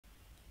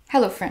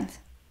Hello friends,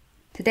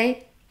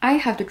 today I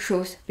have to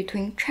choose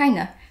between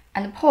China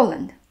and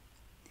Poland.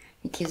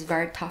 It is a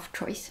very tough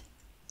choice.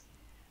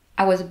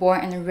 I was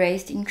born and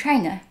raised in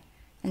China,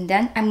 and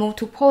then I moved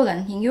to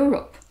Poland in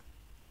Europe.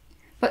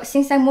 But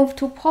since I moved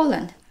to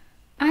Poland,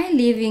 I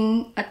live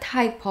in a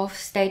type of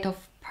state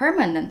of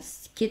permanent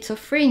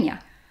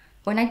schizophrenia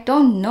when I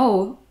don't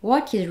know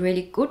what is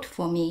really good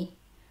for me,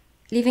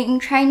 living in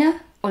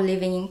China or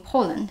living in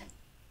Poland.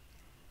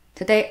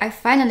 Today, I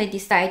finally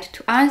decided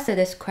to answer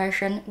this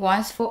question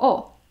once for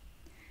all.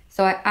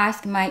 So I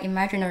asked my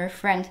imaginary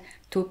friend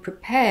to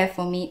prepare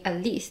for me a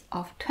list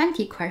of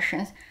 20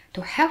 questions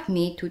to help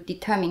me to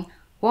determine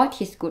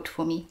what is good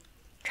for me,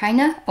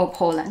 China or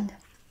Poland.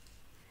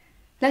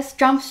 Let's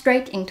jump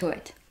straight into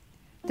it.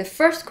 The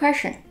first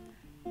question,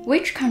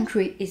 which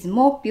country is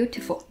more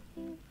beautiful?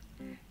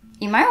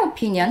 In my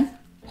opinion,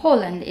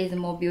 Poland is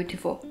more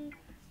beautiful.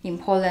 In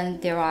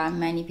Poland, there are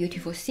many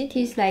beautiful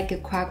cities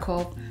like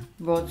Krakow,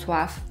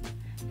 Wrocław,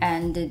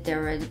 and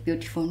there is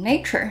beautiful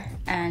nature,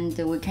 and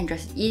we can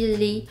just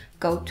easily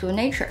go to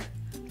nature.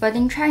 But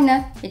in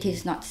China, it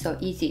is not so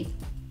easy.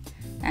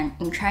 And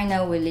in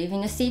China, we live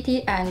in a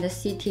city, and the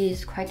city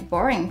is quite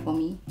boring for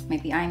me.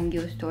 Maybe I'm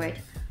used to it.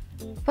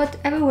 But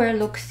everywhere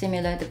looks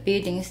similar. The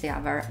buildings, they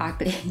are very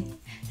ugly.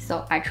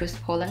 So I choose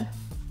Poland.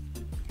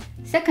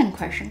 Second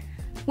question,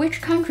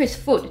 which country's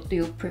food do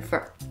you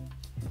prefer?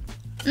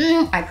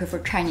 I prefer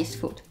Chinese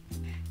food.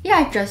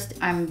 Yeah,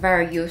 I'm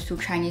very used to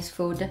Chinese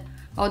food,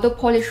 although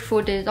Polish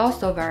food is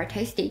also very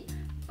tasty,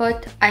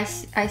 but I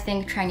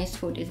think Chinese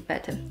food is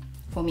better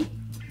for me.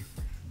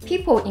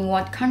 People in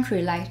what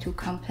country like to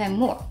complain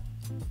more?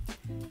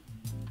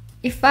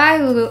 If I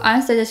will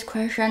answer this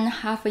question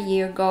half a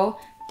year ago,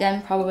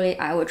 then probably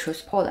I would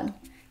choose Poland,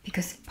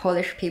 because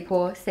Polish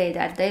people say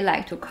that they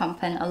like to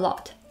complain a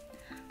lot.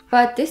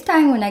 But this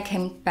time when I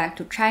came back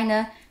to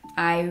China,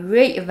 I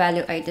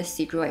re-evaluate the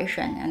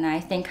situation and I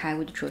think I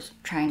would choose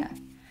China.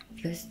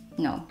 Because,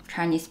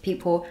 Chinese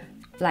people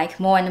like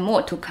more and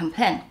more to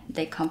complain.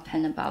 They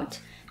complain about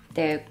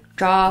their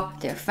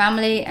job, their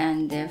family,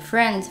 and their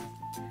friends.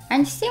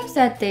 And it seems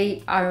that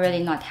they are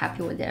really not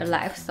happy with their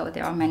life, so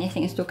there are many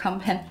things to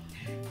complain.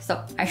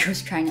 So I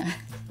choose China.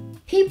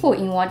 People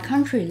in what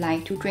country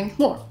like to drink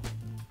more?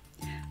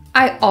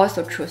 I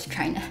also choose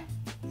China.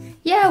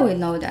 Yeah, we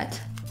know that.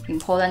 In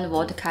Poland,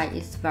 vodka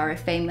is very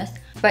famous.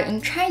 But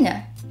in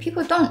China,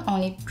 people don't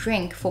only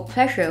drink for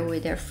pleasure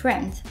with their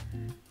friends.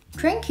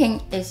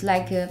 Drinking is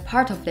like a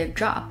part of their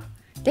job.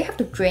 They have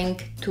to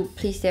drink to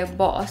please their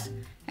boss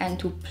and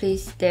to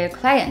please their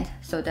client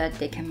so that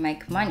they can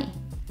make money.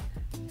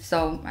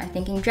 So I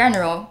think in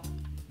general,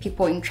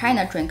 people in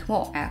China drink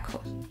more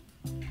alcohol.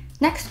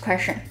 Next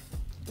question.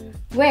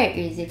 Where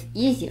is it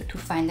easier to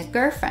find a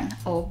girlfriend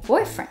or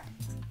boyfriend?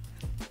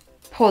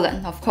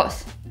 Poland, of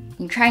course.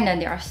 In China,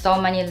 there are so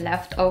many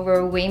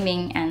leftover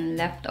women and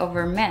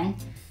leftover men.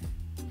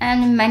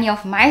 And many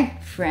of my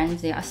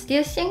friends, they are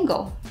still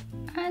single.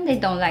 And they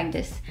don't like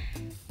this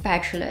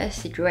bachelor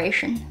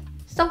situation.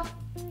 So,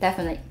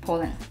 definitely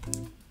Poland.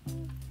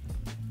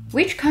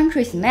 Which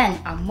country's men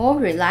are more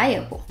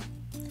reliable?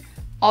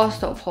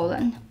 Also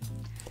Poland.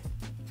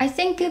 I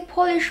think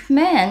Polish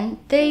men,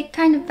 they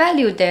kind of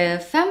value their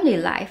family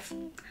life.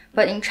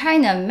 But in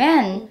China,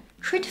 men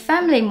treat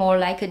family more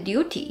like a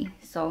duty.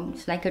 So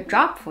it's like a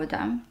job for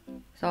them.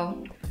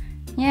 So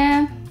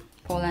yeah,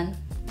 Poland.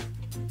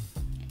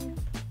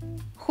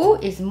 Who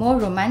is more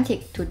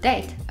romantic to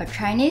date, a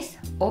Chinese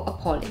or a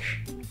Polish?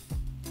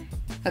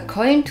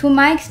 According to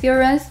my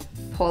experience,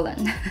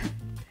 Poland.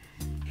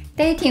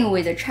 Dating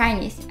with a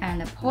Chinese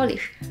and a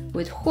Polish,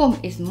 with whom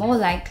is more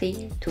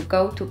likely to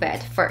go to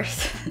bed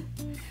first?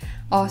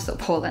 Also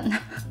Poland.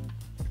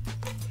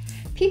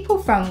 People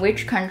from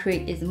which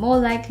country is more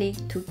likely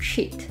to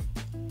cheat?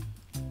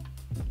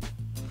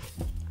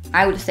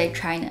 I would say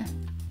China.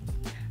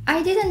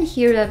 I didn't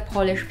hear that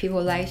Polish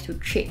people like to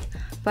cheat,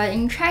 but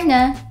in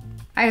China,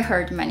 I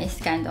heard many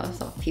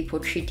scandals of people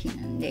cheating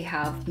and they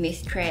have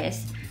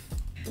mistress.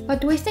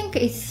 But we think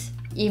it's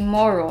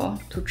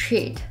immoral to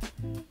cheat.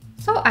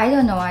 So I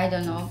don't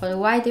know, but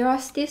why there are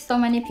still so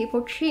many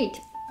people cheat?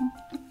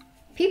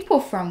 People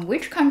from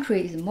which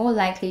country is more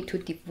likely to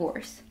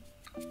divorce?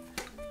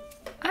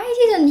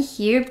 I didn't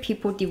hear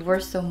people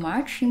divorce so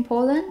much in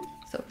Poland,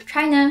 so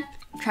China.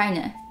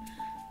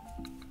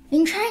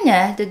 In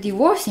China, the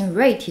divorcing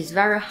rate is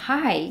very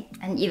high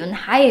and even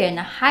higher and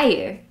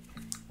higher.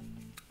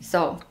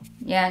 So,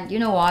 yeah, you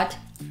know what?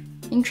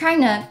 In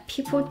China,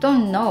 people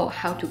don't know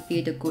how to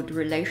build a good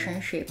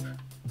relationship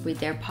with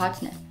their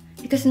partner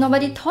because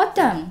nobody taught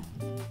them.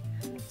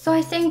 So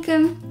I think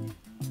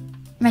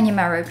many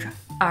marriages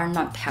are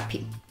not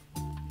happy.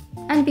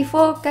 And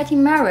before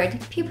getting married,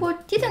 people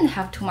didn't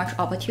have too much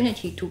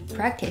opportunity to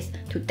practice,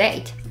 to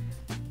date.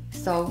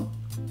 So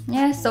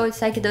yeah, so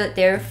it's like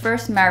their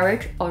first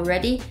marriage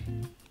already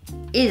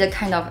is a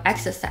kind of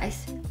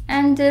exercise.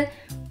 And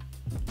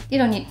you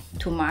don't need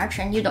too much,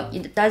 and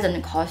it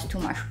doesn't cost too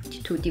much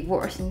to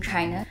divorce in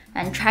China.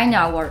 And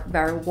China were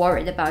very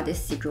worried about this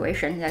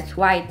situation. That's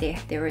why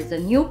there is a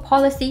new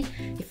policy.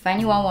 If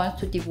anyone wants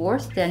to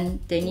divorce,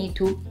 then they need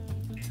to,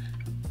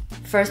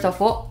 first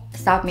of all,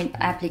 submit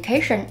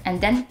application,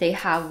 and then they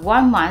have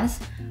 1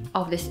 month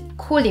of this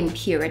cooling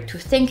period to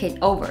think it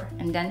over,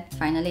 and then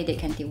finally they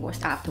can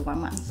divorce after 1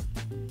 month.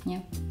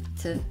 Yeah,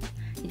 so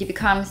it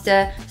becomes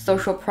a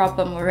social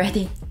problem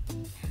already.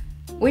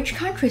 Which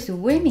country's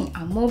women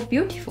are more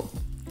beautiful?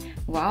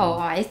 Wow,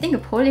 I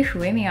think Polish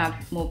women are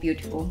more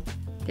beautiful.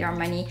 There are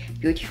many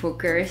beautiful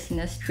girls in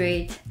the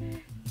street,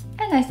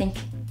 and I think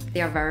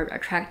they are very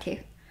attractive.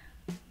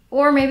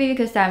 Or maybe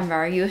because I'm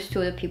very used to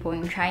the people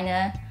in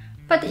China.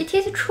 But it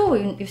is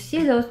true, you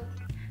see those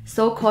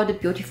so-called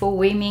beautiful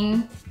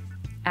women,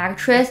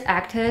 actors,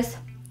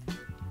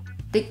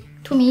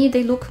 to me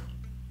they look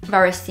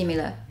very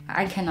similar.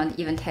 I cannot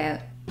even tell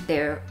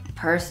their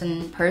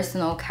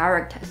personal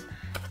characters.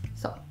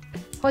 So,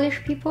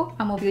 Polish people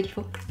are more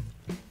beautiful.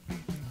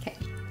 Okay.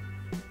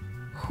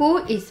 Who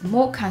is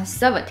more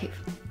conservative?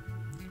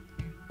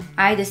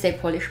 I'd say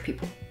Polish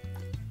people.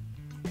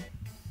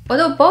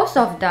 Although both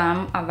of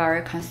them are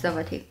very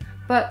conservative,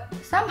 but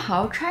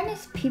somehow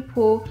Chinese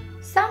people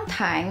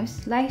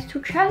sometimes like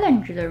to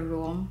challenge the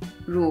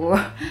rule.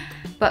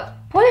 But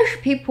Polish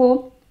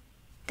people,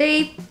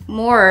 they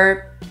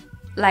more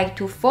like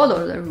to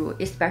follow the rule,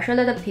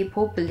 especially the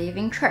people believe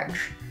in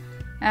church.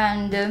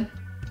 And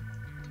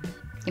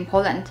in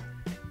Poland,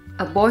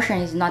 abortion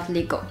is not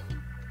legal,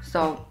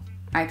 so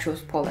I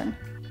choose Poland.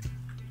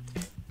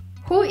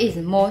 Who is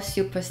more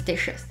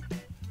superstitious?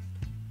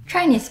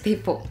 Chinese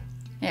people.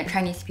 Yeah,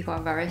 Chinese people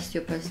are very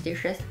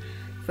superstitious.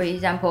 For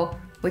example,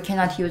 we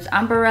cannot use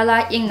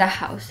umbrella in the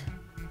house.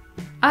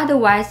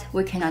 Otherwise,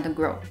 we cannot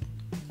grow.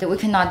 We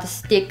cannot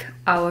stick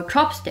our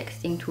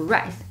chopsticks into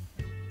rice.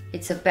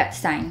 It's a bad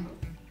sign.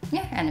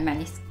 Yeah, and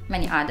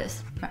many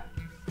others. Right.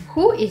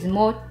 Who is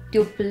more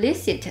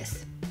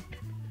duplicitous?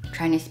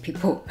 Chinese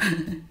people.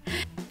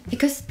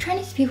 Because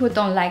Chinese people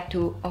don't like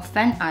to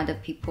offend other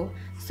people,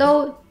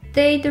 so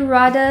they'd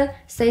rather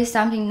say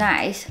something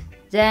nice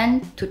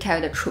than to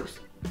tell the truth.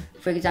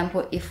 For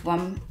example, if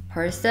one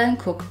person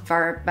cooks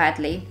very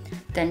badly,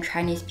 then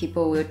Chinese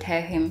people will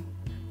tell him,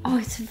 "Oh,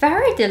 it's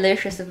very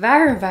delicious,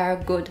 very,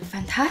 very good,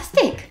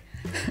 fantastic."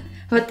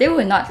 But they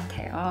will not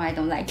tell, "Oh, I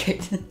don't like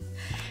it."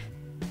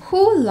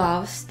 Who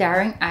loves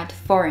staring at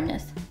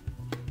foreigners?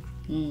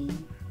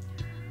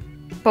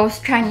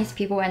 Both Chinese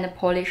people and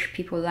Polish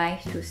people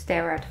like to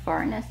stare at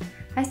foreigners.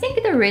 I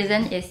think the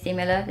reason is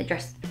similar. They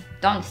just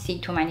don't see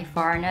too many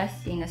foreigners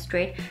in the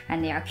street,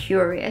 and they are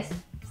curious,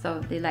 so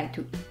they like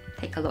to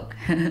take a look,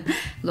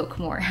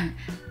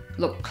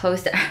 look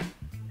closer,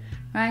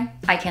 right?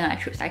 I cannot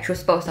choose. I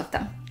choose both of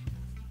them.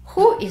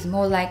 Who is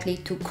more likely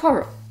to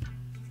quarrel?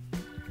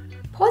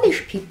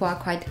 Polish people are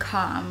quite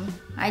calm.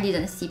 I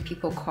didn't see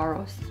people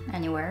quarrel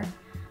anywhere.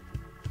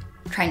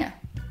 China.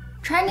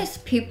 Chinese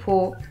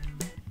people,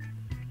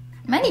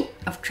 many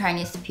of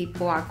Chinese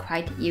people are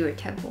quite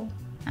irritable,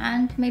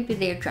 and maybe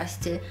they're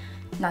just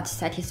not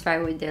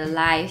satisfied with their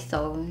life,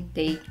 so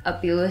they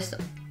abuse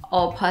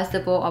all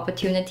possible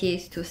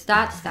opportunities to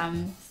start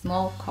some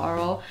small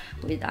quarrel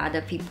with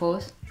other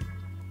people.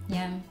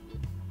 Yeah.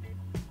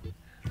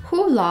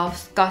 Who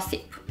loves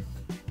gossip?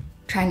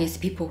 Chinese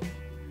people.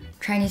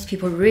 Chinese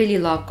people really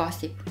love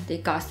gossip. They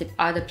gossip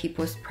other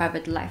people's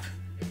private life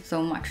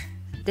so much.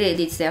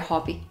 It's their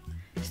hobby.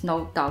 There's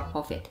no doubt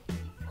of it.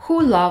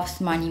 Who loves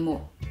money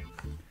more?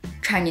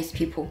 Chinese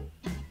people.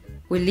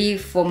 We live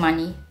for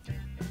money.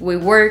 We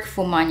work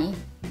for money.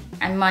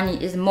 And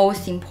money is the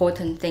most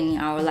important thing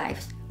in our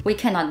lives. We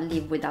cannot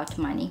live without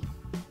money.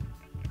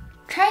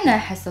 China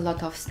has a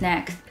lot of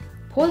snacks.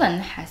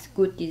 Poland has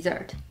good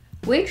dessert.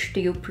 Which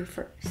do you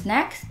prefer,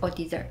 snacks or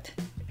dessert?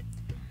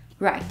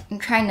 Right, in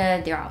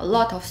China there are a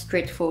lot of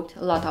street food,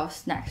 a lot of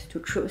snacks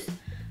to choose.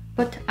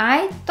 But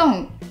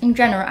in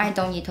general, I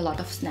don't eat a lot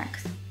of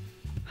snacks.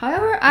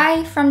 However,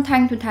 I from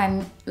time to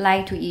time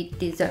like to eat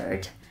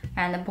dessert,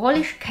 and the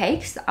Polish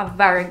cakes are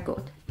very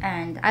good,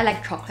 and I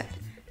like chocolate.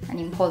 And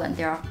in Poland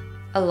there are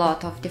a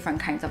lot of different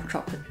kinds of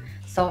chocolate,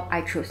 so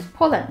I choose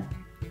Poland.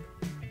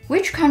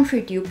 Which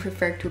country do you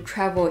prefer to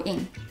travel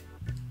in?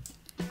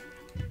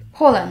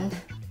 Poland.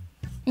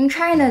 In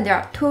China there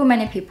are too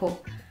many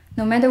people.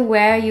 No matter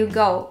where you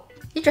go,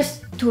 it's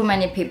just too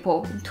many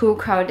people, too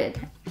crowded,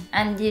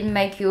 and it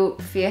makes you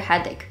feel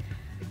headache.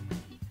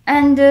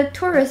 And the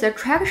tourist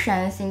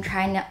attractions in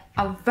China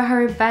are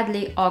very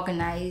badly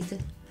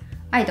organized.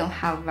 I don't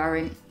have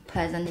very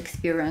pleasant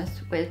experience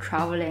with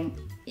traveling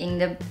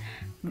in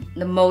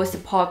the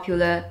most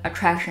popular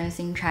attractions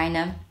in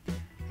China.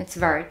 It's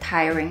very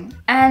tiring,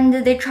 and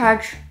they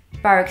charge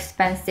very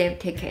expensive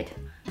ticket.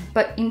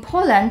 But in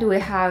Poland, we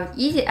have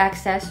easy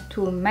access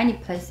to many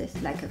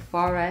places like a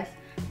forest,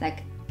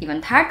 like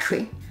even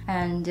Tatry.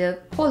 And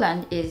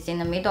Poland is in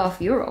the middle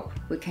of Europe.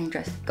 We can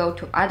just go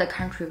to other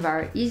countries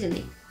very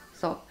easily.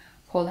 So,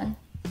 Poland.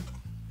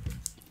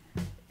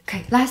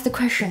 Okay, last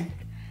question.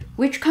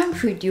 Which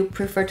country do you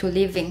prefer to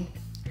live in?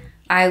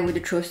 I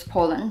would choose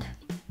Poland.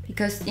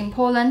 Because in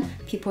Poland,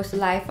 people's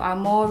life are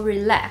more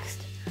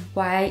relaxed,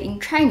 while in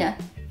China,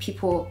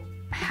 people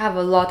have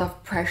a lot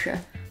of pressure,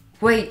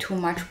 way too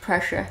much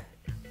pressure.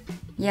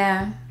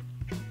 Yeah,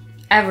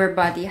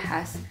 everybody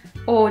has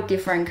all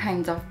different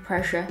kinds of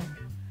pressure.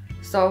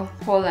 So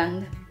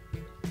Poland.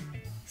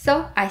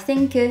 So I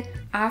think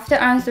after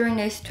answering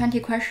these 20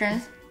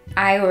 questions,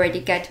 I already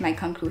get my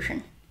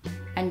conclusion.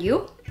 And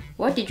you?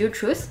 What did you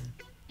choose?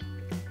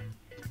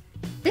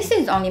 This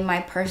is only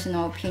my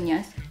personal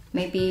opinions.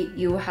 Maybe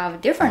you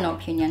have different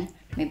opinion.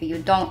 Maybe you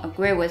don't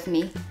agree with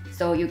me.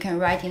 So you can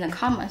write in the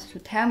comments to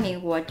tell me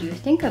what you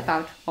think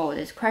about all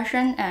these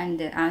questions and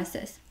the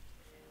answers.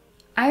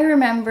 I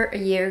remember a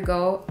year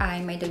ago, I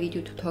made a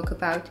video to talk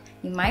about,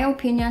 in my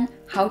opinion,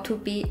 how to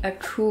be a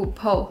true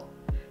Pole.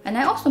 And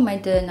I also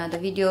made another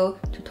video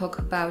to talk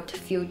about a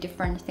few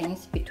different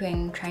things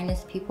between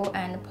Chinese people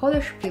and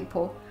Polish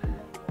people.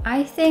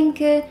 I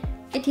think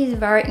it is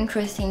very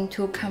interesting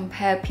to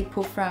compare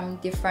people from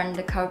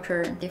different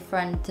cultures,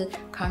 different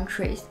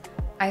countries.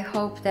 I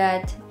hope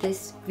that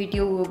this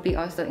video will be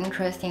also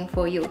interesting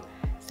for you.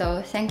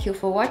 So thank you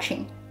for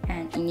watching.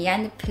 And in the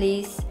end,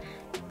 please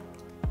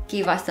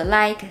give us a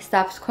like,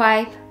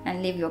 subscribe,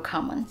 and leave your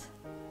comments.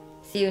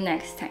 See you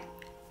next time.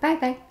 Bye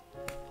bye.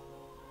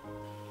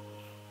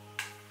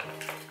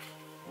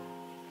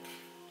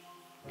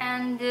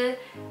 And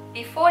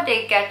before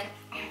they get,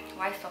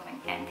 why so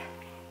many and?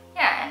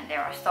 Yeah, and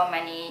there are so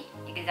many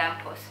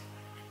examples.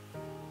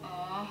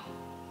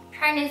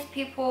 Chinese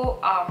people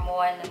are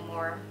more and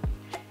more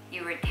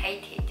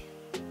irritated.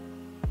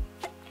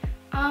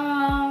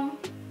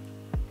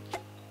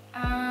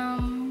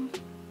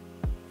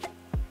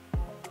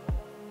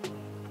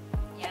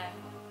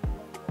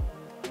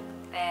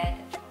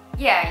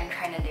 Yeah, in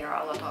China there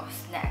are a lot of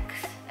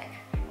snacks like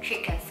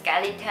chicken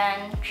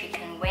skeleton,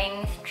 chicken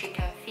wings,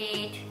 chicken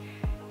feet,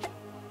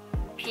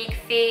 pig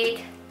feet.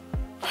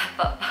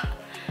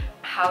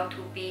 How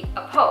to be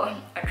a Pole,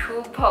 a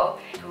true Pole,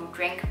 to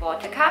drink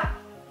vodka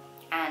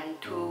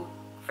and to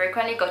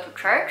frequently go to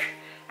church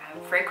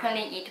and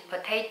frequently eat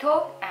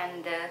potato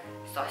and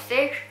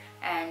sausage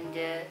and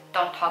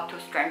don't talk to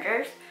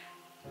strangers,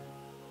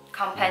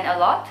 complain a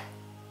lot,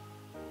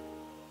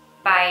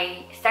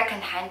 buy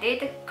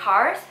second-handed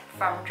cars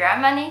from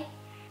Germany.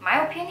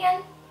 My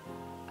opinion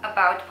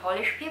about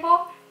Polish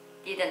people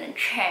didn't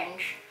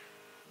change,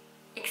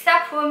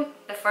 except for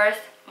the first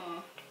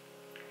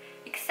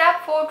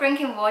except for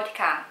drinking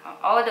vodka.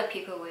 All the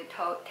people will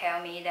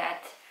tell me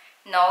that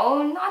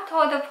no, not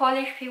all the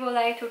Polish people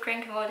like to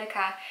drink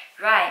vodka.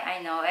 Right,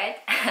 I know it.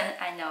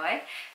 I know it.